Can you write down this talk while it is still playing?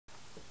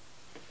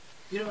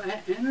You know,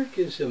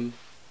 anarchism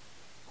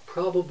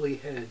probably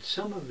had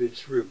some of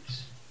its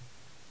roots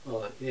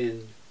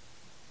in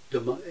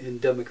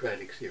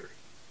democratic theory.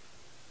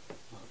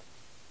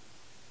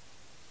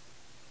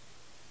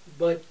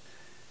 But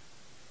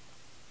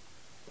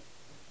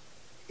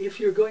if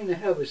you're going to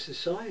have a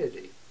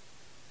society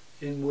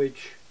in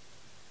which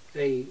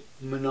a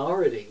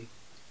minority,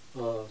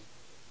 in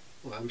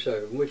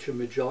which a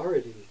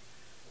majority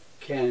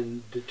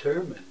can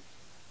determine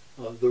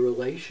the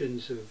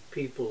relations of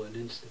people and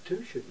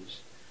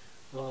institutions,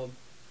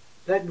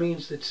 that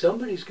means that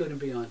somebody's going to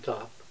be on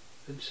top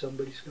and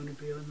somebody's going to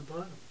be on the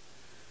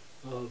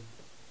bottom.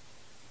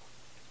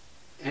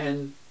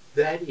 And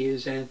that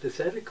is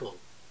antithetical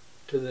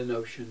to the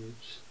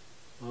notions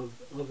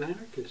of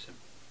anarchism.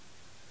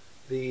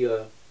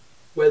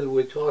 Whether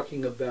we're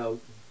talking about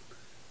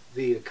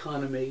the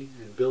economy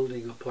and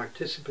building a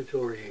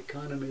participatory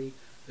economy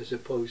as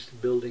opposed to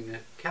building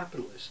a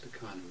capitalist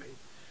economy,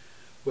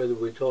 whether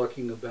we're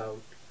talking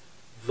about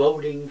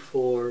voting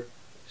for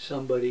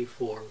somebody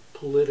for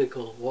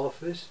political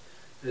office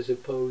as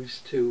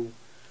opposed to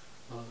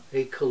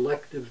a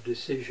collective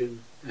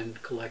decision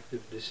and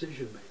collective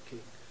decision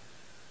making.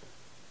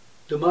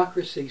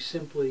 Democracy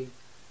simply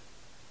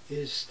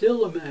is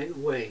still a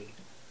way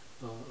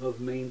of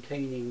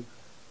maintaining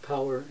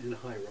power and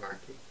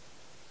hierarchy.